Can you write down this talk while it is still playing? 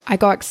I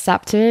got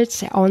accepted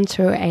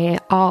onto a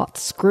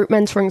arts group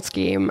mentoring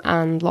scheme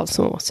and lots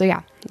more. So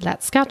yeah,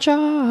 let's catch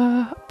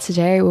up.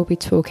 Today we'll be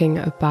talking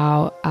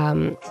about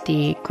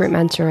the group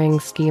mentoring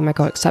scheme I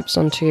got accepted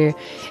onto.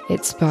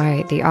 It's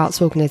by the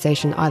arts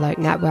organisation I Like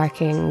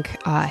Networking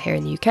here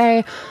in the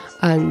UK,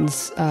 and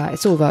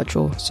it's all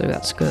virtual, so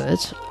that's good.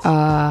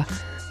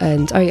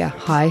 And oh yeah,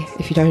 hi,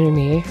 if you don't know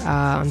me,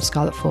 I'm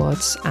Scarlett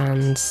Fords,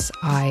 and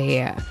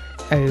I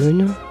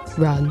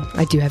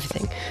I do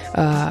everything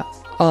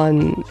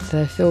on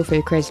the Feel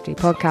Free Creatively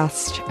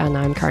podcast, and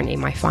I'm currently in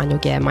my final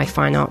year, my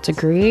fine art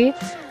degree,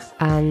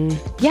 and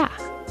yeah,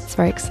 it's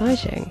very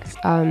exciting.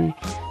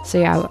 So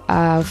yeah,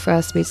 I'll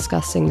first be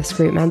discussing this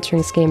group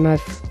mentoring scheme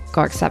I've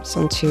got accepted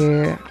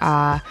onto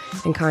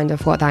and kind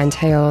of what that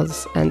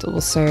entails, and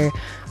also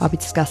I'll be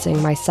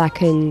discussing my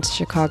second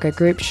Chicago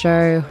group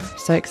show.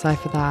 So excited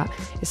for that.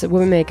 It's at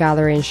Women Made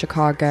Gallery in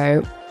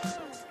Chicago,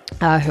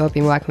 who I've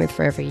been working with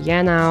for over a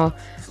year now.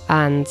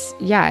 And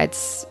yeah,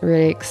 it's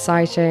really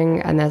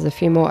exciting, and there's a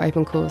few more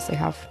open calls they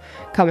have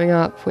coming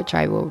up, which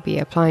I will be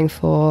applying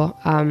for.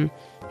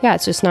 Yeah,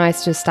 it's just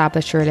nice to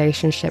establish a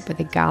relationship with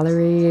the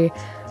gallery,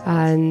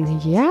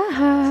 and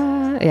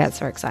yeah, it's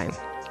very exciting.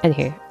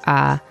 Anywho,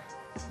 and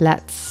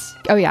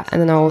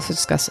then I'll also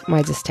discuss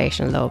my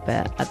dissertation a little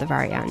bit at the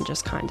very end,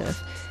 just kind of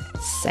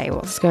say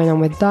what's going on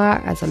with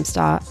that, as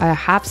I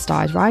have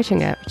started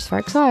writing it, which is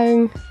very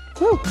exciting.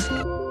 Woo!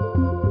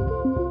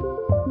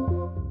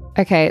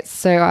 Okay,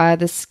 so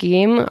the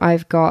scheme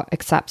I've got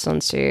accepted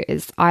onto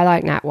is I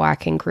Like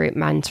Networking Group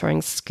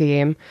Mentoring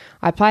Scheme.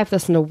 I applied for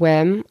this on a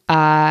whim.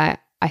 I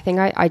think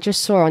I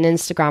just saw on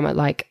Instagram at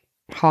like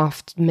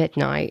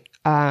midnight.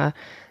 I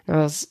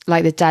was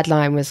like, the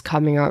deadline was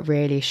coming up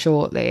really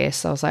shortly,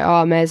 so I was like,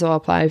 I may as well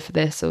apply for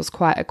this. It was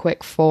quite a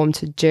quick form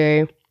to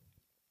do.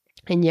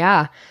 And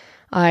yeah,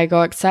 I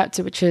got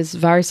accepted, which is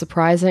very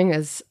surprising,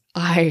 as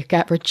I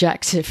get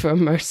rejected for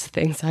most of the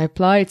things I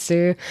apply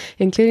to,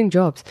 including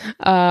jobs.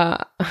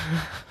 Probably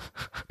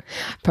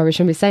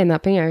shouldn't be saying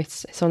that, but you know,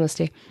 it's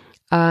honesty.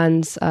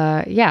 And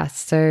yeah,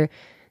 so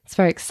it's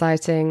very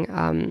exciting.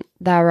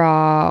 There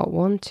are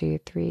 9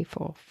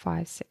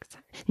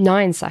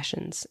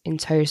 sessions in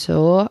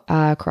total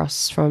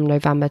across from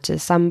November to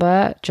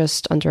December,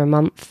 just under a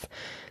month's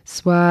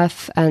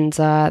worth, and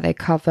they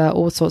cover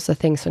all sorts of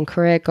things from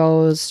career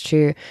goals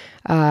to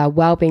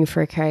well-being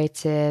for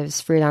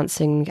creatives,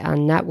 freelancing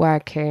and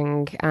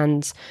networking.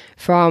 And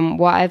from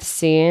what I've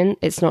seen,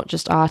 it's not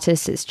just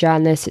artists, it's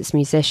journalists, it's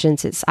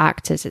musicians, it's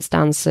actors, it's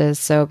dancers,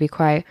 so it'll be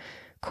quite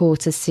cool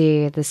to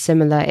see the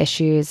similar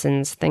issues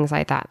and things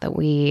like that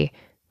we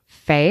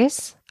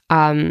face.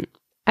 And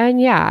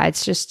yeah,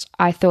 it's just,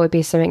 I thought it'd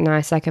be something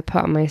nice I could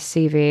put on my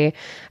CV,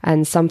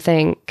 and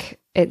something,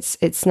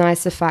 it's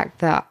nice the fact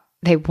that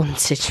they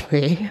wanted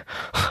me.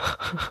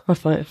 I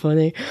find it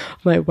funny. I'm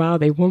like, wow,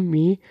 they want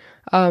me.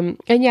 And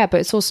yeah, but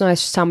it's also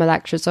nice to tell my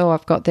lecturers,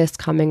 I've got this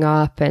coming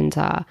up, and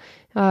I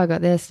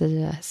got this.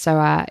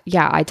 So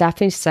yeah, I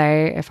definitely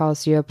say, if I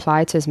was you,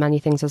 apply to as many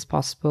things as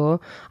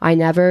possible. I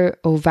never,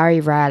 or very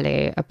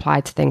rarely,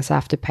 apply to things I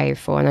have to pay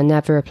for, and I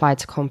never apply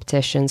to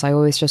competitions. I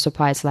always just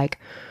apply to like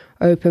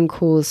open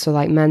calls for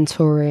like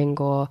mentoring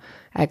or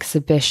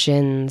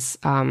exhibitions.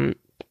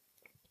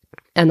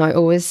 And I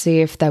always see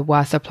if they're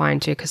worth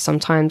applying to, because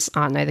sometimes,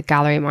 I don't know, the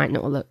gallery might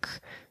not look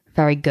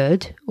very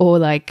good, or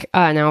like,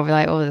 and I'll be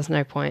like, there's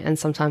no point. And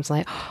sometimes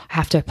like, I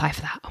have to apply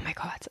for that. Oh my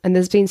God. And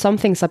there's been some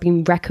things I've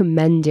been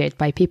recommended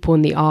by people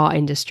in the art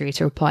industry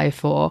to apply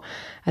for.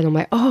 And I'm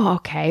like,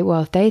 okay,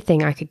 well, if they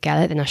think I could get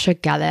it, then I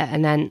should get it.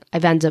 And then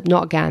I've ended up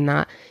not getting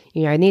that,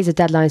 you know, and these are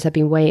deadlines I've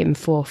been waiting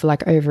for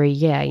like over a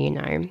year, you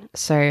know.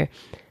 So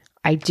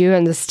I do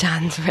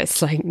understand where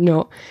it's like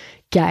not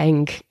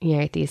getting, you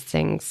know, these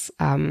things.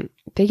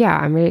 But yeah,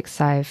 I'm really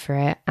excited for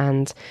it,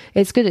 and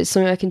it's good. It's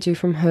something I can do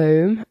from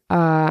home.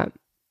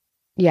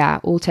 Yeah,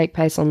 all take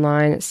place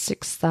online at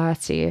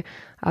 6:30.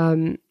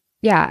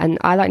 Yeah, and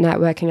I like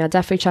networking. I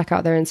definitely check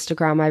out their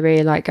Instagram. I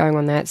really like going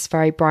on there. It's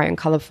very bright and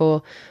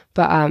colourful.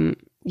 But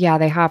yeah,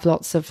 they have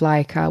lots of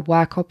like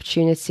work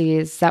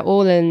opportunities. They're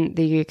all in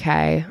the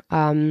UK.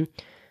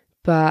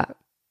 But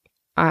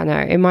I don't know,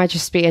 it might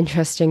just be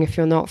interesting if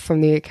you're not from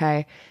the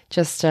UK,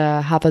 just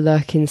to have a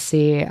look and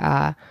see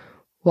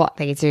what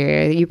they do.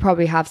 You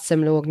probably have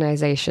similar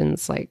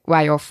organizations like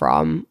where you're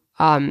from.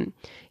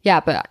 Yeah,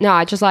 but no,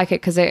 I just like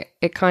it because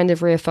it kind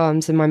of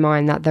reaffirms in my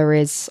mind that there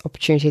is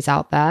opportunities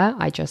out there.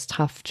 I just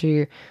have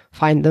to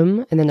find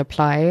them and then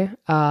apply,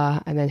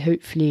 and then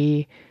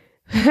hopefully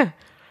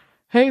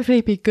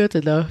be good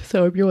enough.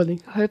 So I'm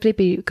yawning. Hopefully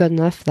be good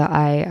enough that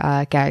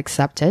I get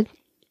accepted.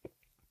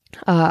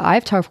 I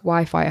have terrible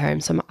Wi-Fi at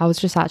home, so I was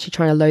just actually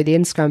trying to load the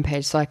Instagram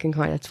page so I can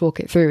kind of talk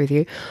it through with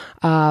you.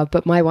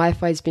 But my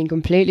Wi-Fi has been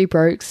completely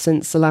broke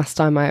since the last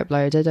time I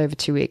uploaded over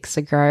 2 weeks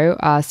ago.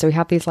 So we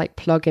have these like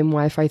plug-in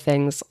Wi-Fi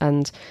things,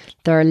 and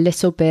they're a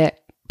little bit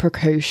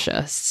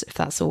precocious, if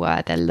that's a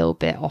word. They're a little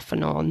bit off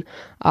and on.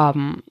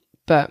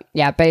 But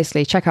yeah,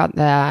 basically check out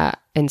their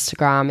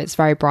Instagram. It's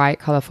very bright,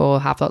 colourful,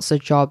 have lots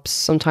of jobs.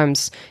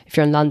 Sometimes if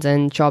you're in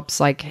London, jobs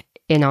like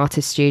in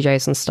artist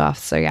studios and stuff.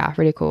 So yeah,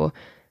 really cool.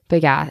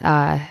 But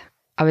yeah,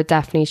 I would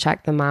definitely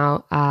check them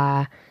out.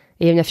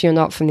 Even if you're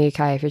not from the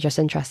UK, if you're just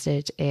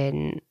interested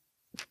in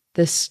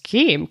the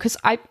scheme, because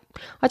I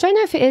don't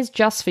know if it is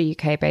just for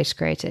UK based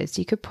creators.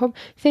 You could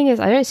thing is,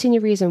 I don't see any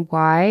reason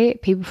why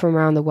people from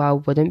around the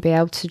world wouldn't be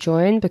able to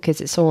join, because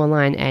it's all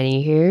online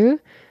anywho.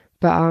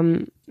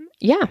 But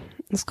yeah,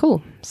 it's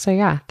cool. So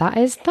yeah, that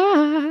is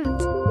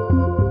that.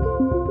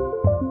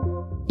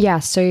 Yeah,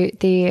 so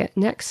the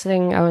next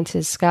thing I want to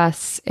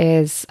discuss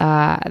is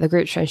the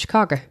group show in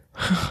Chicago.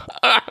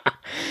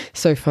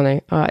 So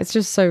funny. It's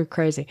just so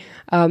crazy.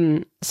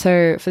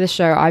 So for this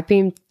show, I've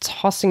been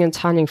tossing and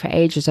turning for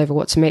ages over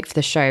what to make for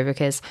the show,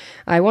 because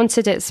I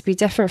wanted it to be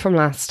different from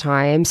last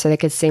time so they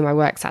could see my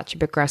work's actually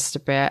progressed a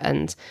bit.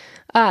 And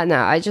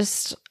no,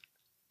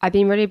 I've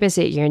been really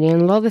busy at uni,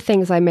 and a lot of the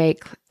things I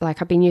make,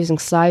 like I've been using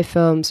slide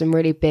films and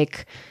really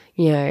big,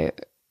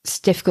 it's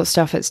difficult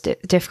stuff. It's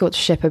difficult to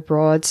ship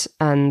abroad,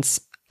 and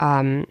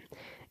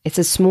it's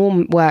a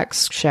small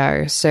works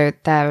show. So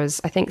there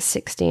was, I think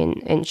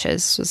 16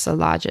 inches was the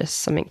largest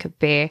something could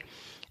be.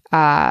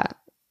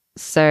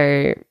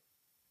 So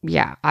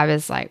yeah, I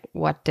was like,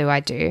 what do I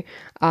do?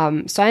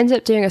 So I ended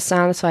up doing a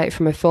soundbite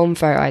from a film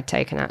photo I'd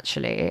taken,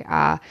 actually.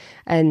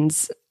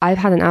 And I've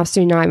had an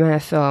absolute nightmare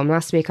of film.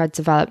 Last week I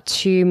developed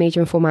 2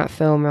 medium format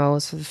film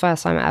rolls for the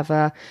first time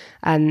ever,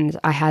 and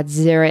I had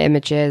 0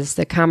 images.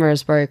 The camera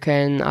was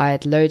broken. I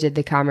had loaded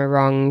the camera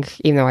wrong,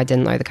 even though I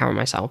didn't load the camera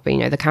myself,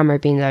 but the camera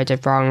had been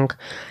loaded wrong,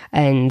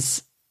 and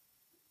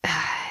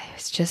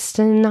it's just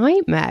a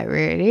nightmare,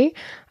 really.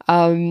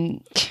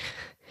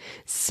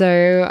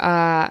 So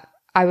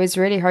I was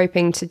really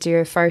hoping to do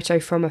a photo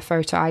from a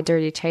photo I'd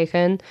already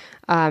taken.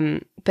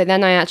 But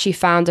then I actually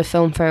found a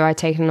film photo I'd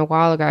taken a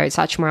while ago. It's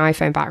actually my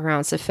iPhone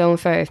background. It's a film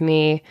photo of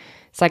me.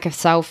 It's like a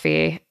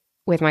selfie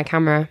with my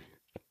camera.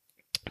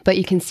 But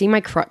you can see my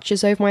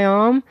crutches over my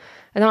arm.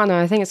 And I don't know,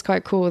 I think it's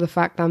quite cool, the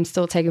fact that I'm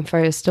still taking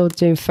photos, still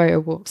doing photo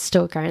walks,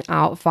 still going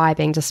out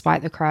vibing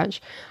despite the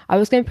crutch. I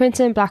was going to print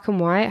it in black and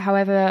white.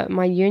 However,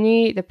 my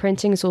uni, the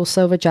printing is all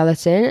silver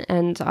gelatin,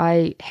 and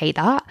I hate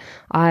that.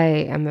 I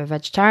am a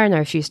vegetarian. I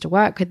refuse to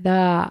work with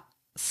that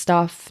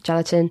stuff,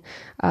 gelatin.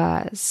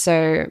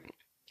 So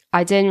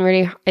I didn't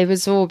really, it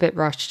was all a bit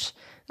rushed.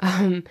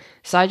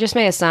 So I just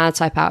made a standard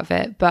type out of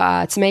it.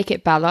 But to make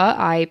it better,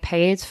 I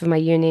paid for my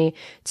uni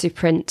to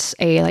print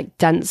a like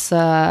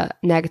denser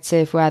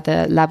negative where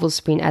the levels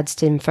have been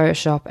edited in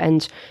Photoshop.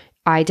 And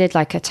I did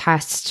like a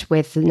test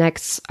with the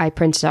next I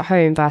printed at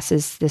home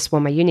versus this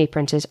one my uni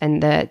printed,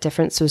 and the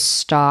difference was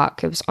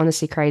stark. It was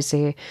honestly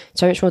crazy.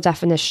 So much more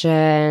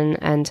definition,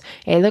 and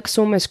it looks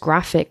almost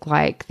graphic,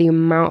 like the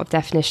amount of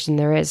definition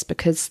there is,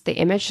 because the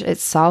image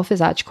itself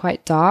is actually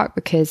quite dark,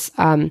 because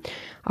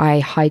I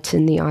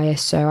heightened the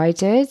ISO I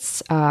did.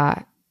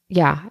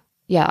 Yeah,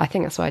 I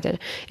think that's what I did.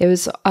 It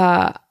was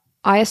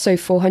ISO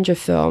 400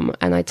 film,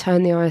 and I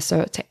turned the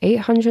ISO up to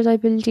 800, I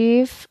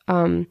believe.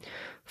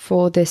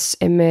 For this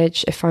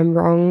image, if I'm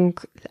wrong,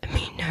 let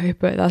me know,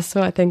 but that's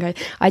what I think.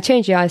 I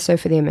changed the ISO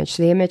for the image.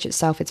 So the image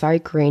itself, it's very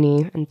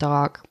grainy and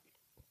dark,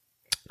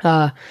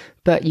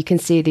 but you can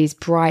see these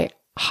bright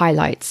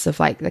highlights of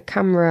like the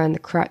camera and the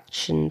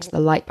crutch and the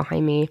light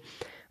behind me.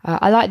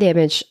 I like the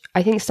image.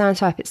 I think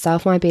Soundtype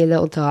itself might be a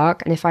little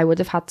dark, and if I would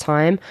have had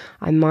time,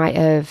 I might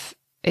have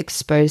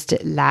exposed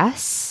it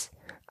less,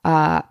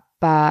 but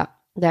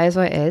that is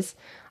what it is.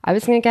 I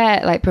was going to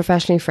get like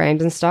professionally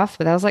framed and stuff,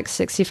 but that was like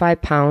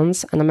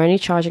 £65, and I'm only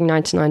charging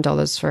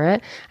 $99 for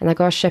it. And I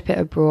got to ship it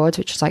abroad,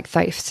 which is like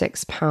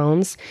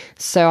 £36.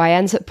 So I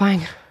ended up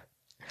buying,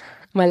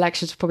 my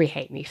lecturers probably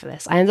hate me for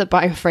this. I ended up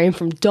buying a frame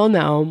from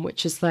Dunelm,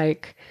 which is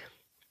like,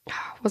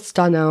 what's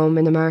Dunelm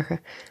in America?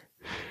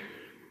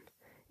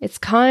 It's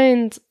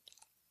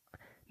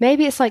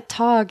maybe it's like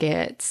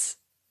Target,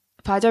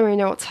 but I don't really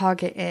know what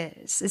Target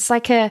is. It's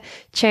like a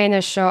chain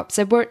of shops.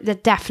 There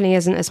definitely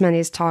isn't as many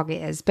as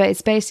Target is, but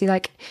it's basically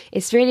like,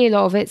 it's really a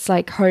lot of it's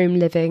like home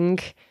living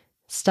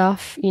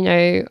stuff,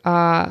 they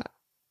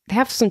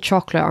have some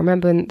chocolate. I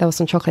remember there was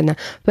some chocolate in there,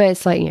 but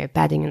it's like,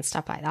 bedding and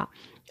stuff like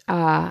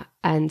that.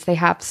 And they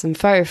have some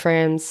photo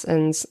frames,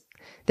 and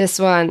this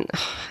one,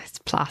 it's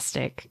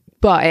plastic,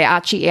 but it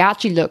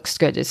actually looks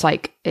good. It's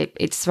like,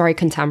 it's very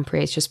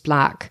contemporary. It's just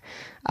black.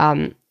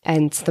 And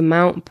the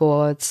mount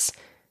boards,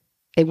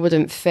 it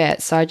wouldn't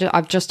fit, so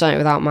I've just done it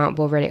without mount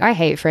board, really. I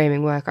hate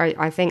framing work.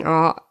 I think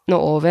art, not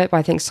all of it, but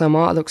I think some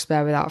art looks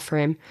better without a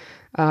frame.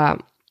 The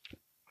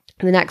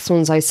next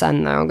ones I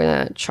send, though, I'm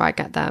going to try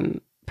get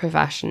them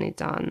professionally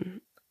done.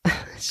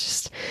 It's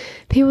just,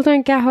 people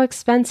don't get how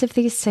expensive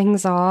these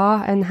things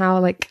are, and how,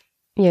 like,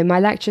 my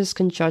lecturers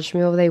can judge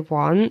me all they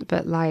want,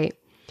 but, like,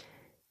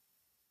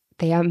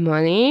 they have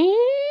money.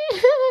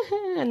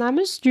 And I'm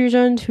a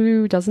student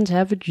who doesn't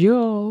have a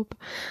job.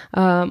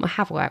 I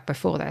have worked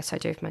before though, so I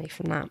do have money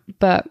from that.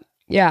 But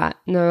yeah,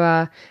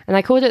 no, and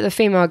I called it the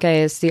female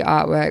gaze, the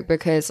artwork,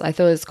 because I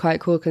thought it was quite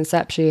cool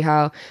conceptually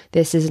how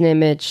this is an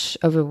image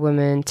of a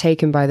woman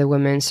taken by the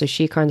woman, so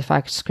she kind of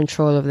has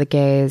control of the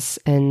gaze,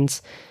 and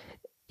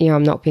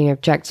I'm not being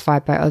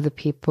objectified by other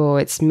people.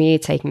 It's me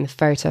taking the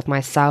photo of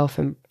myself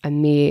and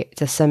me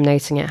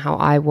disseminating it how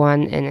I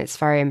want, and it's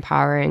very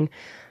empowering.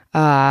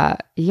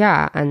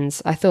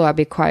 And I thought that'd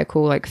be quite a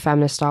cool like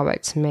feminist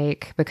artwork to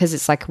make, because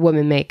it's like a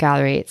woman made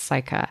gallery. It's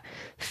like a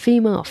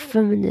female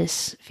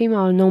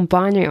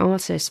non-binary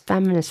artist,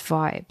 feminist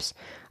vibes.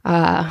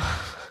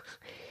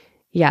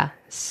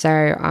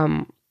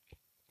 So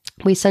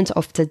we sent it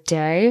off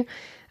today,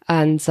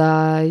 and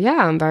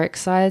I'm very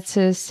excited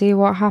to see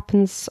what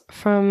happens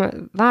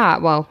from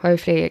that. Well,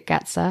 hopefully it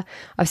gets there.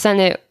 I've sent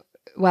it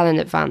well in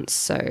advance,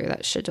 so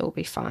that should all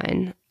be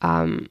fine.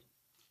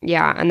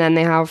 And then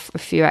they have a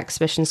few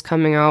exhibitions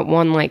coming out.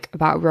 One like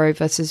about Roe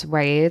versus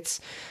Wade,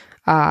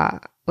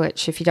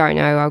 which, if you don't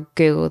know, I'll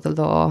Google the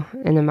law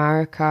in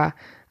America.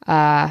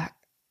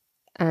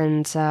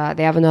 And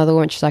they have another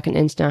one which is like an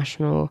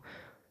international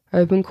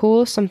open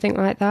call, something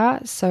like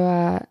that.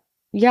 So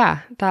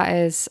that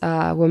is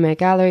Women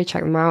Gallery.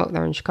 Check them out.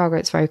 They're in Chicago.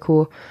 It's very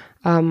cool.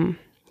 And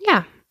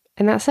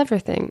that's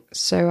everything.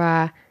 So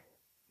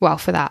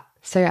for that.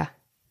 So yeah,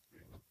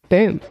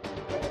 boom.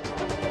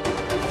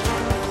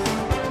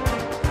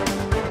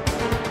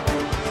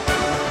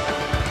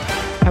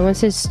 I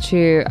wanted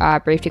to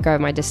briefly go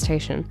over my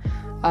dissertation.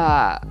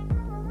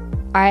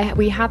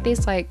 We had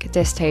these like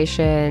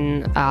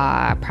dissertation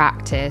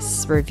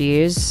practice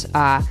reviews.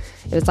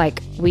 It was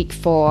like week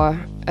 4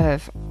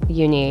 of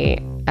uni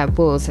at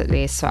Wolves, at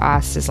least. So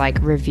us is like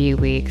review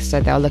week. So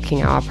they were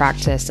looking at our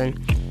practice, and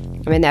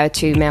I mean there were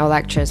 2 male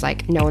lecturers.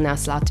 Like no one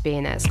else allowed to be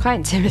in it. It's quite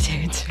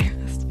intimidating, to be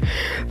honest.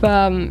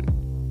 But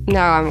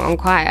no, I'm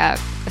quite a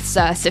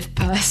assertive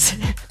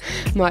person.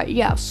 I'm like,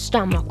 I'll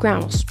stand my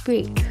ground, I'll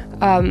speak.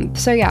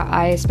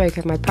 I spoke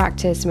of my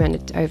practice, we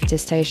went over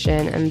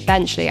dissertation, and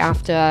eventually,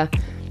 after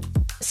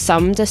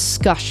some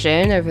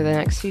discussion over the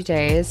next few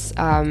days,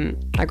 I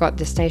got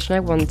the dissertation I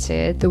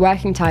wanted. The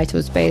working title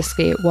was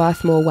basically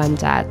Worth More When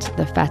Dead,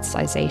 the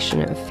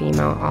fetishization of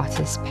female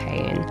artists'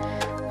 pain.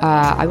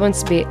 I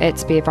wanted it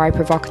to be a very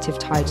provocative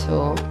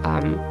title,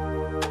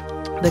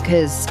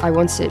 because I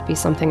wanted it to be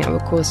something that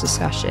would cause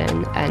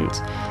discussion and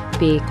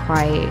be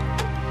quite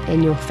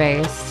in your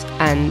face.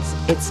 And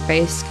it's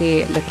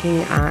basically looking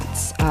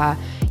at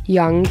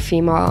young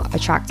female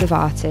attractive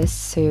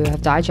artists who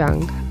have died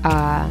young,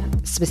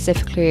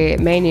 specifically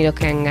mainly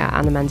looking at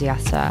Ana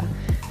Mendieta,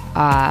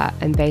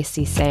 and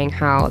basically saying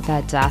how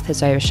their death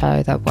has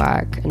overshadowed their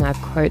work. And I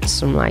have quotes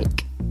from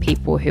like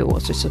people who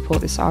also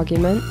support this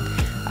argument,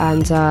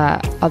 and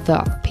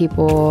other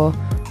people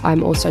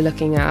I'm also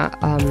looking at.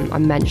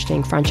 I'm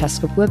mentioning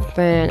Francesca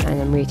Woodburn and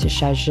Amrita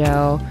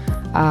Shergill.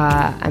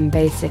 And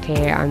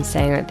basically I'm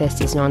saying that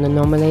this is not an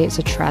anomaly, it's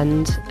a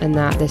trend, and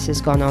that this has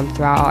gone on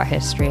throughout our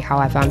history.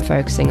 However, I'm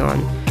focusing on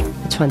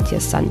the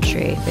 20th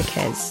century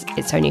because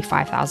it's only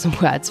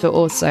 5,000 words, but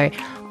also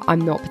I'm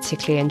not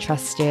particularly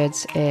interested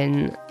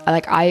in,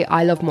 like,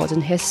 I love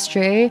modern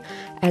history.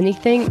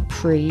 Anything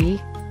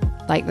pre,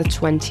 like, the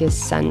 20th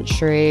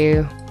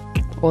century,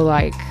 or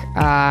like,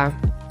 I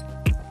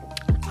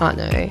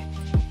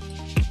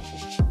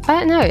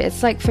don't know,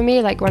 it's like, for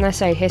me, like, when I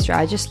say history,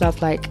 I just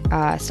love, like,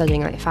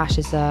 studying, like,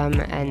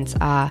 fascism and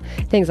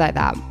things like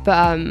that,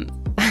 but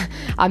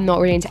I'm not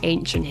really into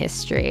ancient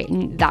history.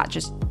 That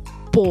just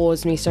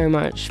bores me so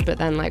much. But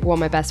then, like, one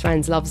of my best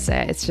friends loves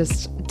it. It's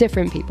just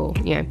different people,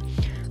 you know.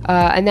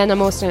 And then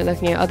I'm also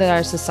looking at other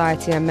areas of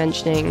society. I'm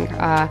mentioning,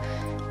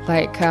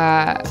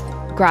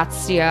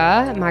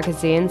 Grazia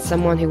magazine.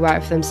 Someone who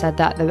worked for them said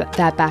that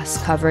their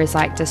best cover is,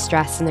 like,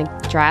 distress and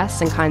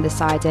address, and kind of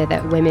this idea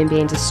that women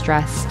being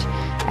distressed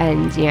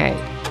and, you know,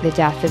 the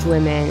death of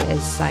women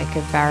is like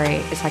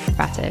it's like a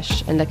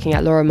fetish. And looking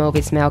at Laura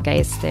Mulvey's male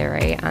gaze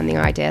theory and the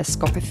idea of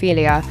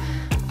scopophilia.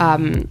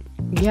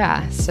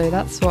 So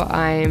that's what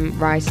I'm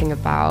writing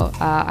about.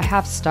 I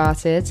have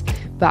started,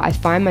 but I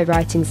find my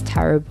writing's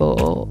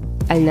terrible.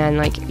 And then,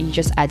 like, you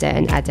just edit,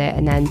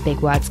 and then big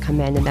words come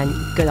in, and then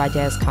good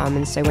ideas come.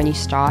 And so when you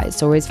start,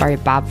 it's always very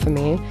bad for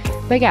me.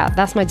 But yeah,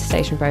 that's my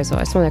dissertation proposal.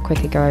 I just want to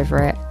quickly go over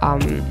it.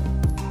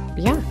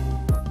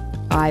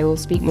 I will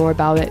speak more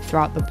about it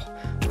throughout the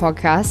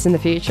podcast in the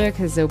future,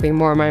 because there'll be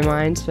more on my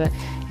mind. But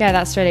yeah,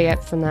 that's really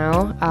it for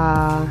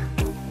now.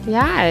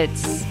 It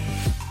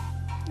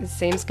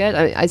seems good.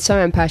 It's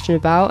something I'm passionate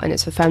about, and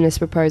it's a feminist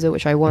proposal,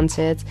 which I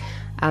wanted,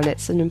 and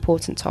it's an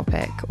important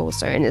topic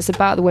also, and it's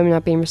about the women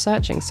I've been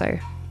researching, so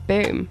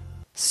boom.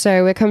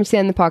 So we're coming to the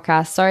end of the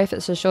podcast. Sorry if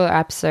it's a shorter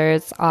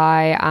episode.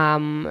 I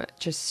am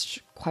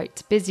just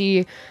quite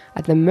busy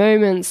at the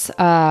moment.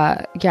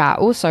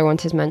 Also I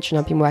wanted to mention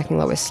I've been working a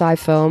lot with slide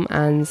film,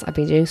 and I've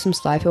been doing some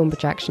slide film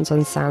projections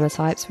on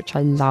Cyanotypes, which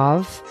I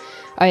love.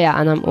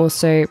 And I'm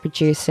also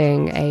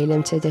producing a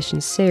limited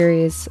edition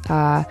series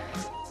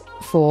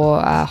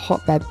for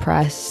Hotbed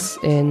Press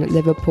in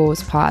Liverpool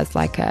as part of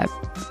like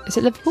is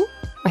it Liverpool?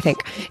 I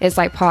think it's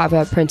like part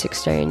of a print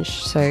exchange.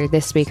 So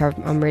this week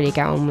I'm really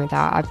getting on with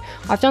that.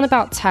 I've done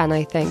about 10,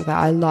 I think, that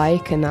I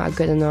like and that are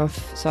good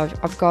enough. So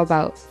I've got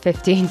about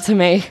 15 to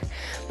make.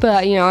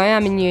 But, you know, I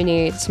am in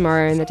uni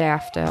tomorrow and the day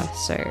after,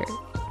 so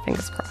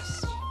fingers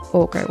crossed.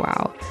 All go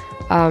well.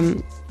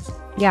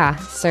 yeah,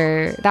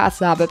 so that's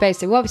that. But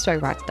basically, what we spoke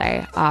about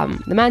today,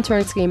 the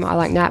mentoring scheme, I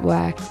like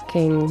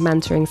networking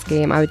mentoring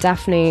scheme. I would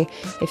definitely,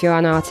 if you're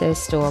an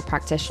artist or a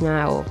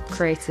practitioner or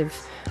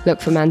creative,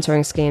 look for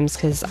mentoring schemes,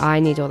 because I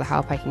need all the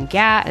help I can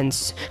get.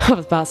 And I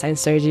was about saying,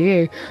 so do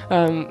you.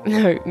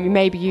 No,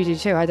 maybe you do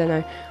too, I don't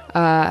know.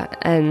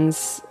 And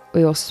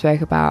we also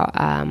spoke about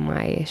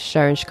my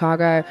show in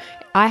Chicago.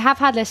 I have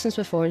had listens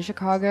before in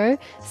Chicago,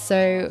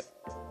 so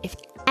if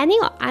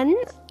anyone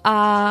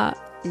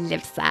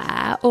lives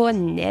there or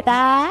near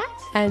there,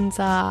 and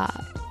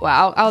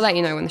well, I'll let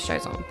you know when the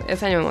show's on. But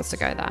if anyone wants to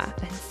go there,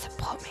 then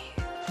support me.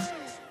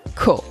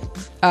 Cool.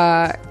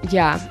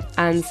 Yeah,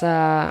 and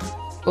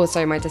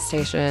also my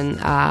dissertation.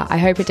 I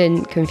hope it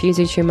didn't confuse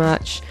you too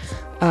much.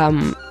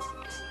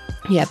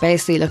 Yeah,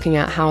 basically looking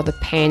at how the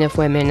pain of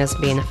women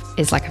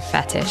is like a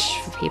fetish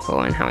for people,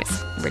 and how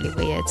it's really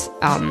weird.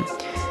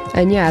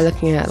 And yeah,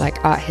 looking at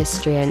like art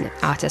history and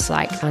artists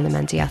like Anna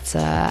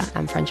Mendieta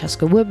and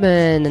Francesca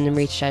Woodman and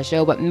Amrita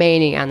Shergill, but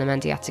mainly Anna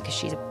Mendieta because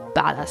she's a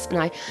badass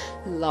and I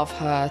love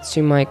her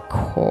to my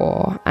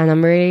core. And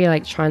I'm really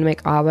like trying to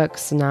make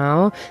artworks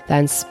now that are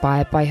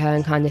inspired by her,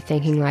 and kind of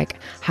thinking like,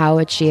 how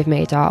would she have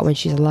made art when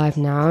she's alive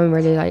now? I'm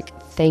really like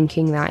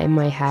thinking that in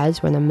my head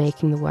when I'm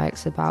making the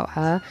works about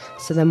her,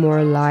 so they're more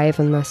alive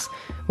and less.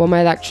 Well,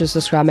 my lecturers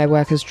described my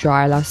work as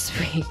dry last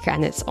week,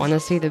 and it's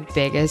honestly the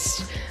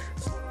biggest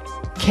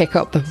kick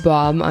up the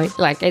bum.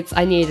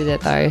 I needed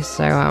it though,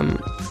 so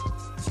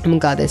I'm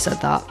glad they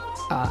said that,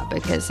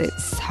 because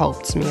it's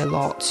helped me a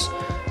lot.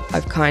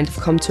 I've kind of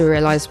come to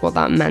realize what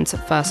that meant.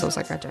 At first I was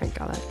like, I don't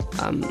get it.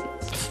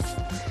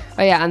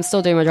 Oh yeah, I'm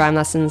still doing my driving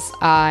lessons.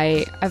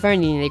 I've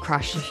only nearly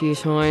crashed a few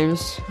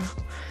times.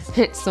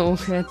 It's all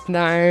good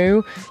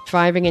though.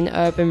 Driving in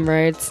urban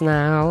roads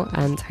now,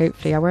 and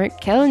hopefully I won't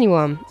kill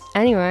anyone.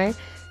 Anyway,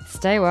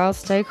 stay well,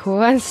 stay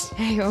cool, and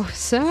stay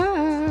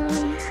awesome.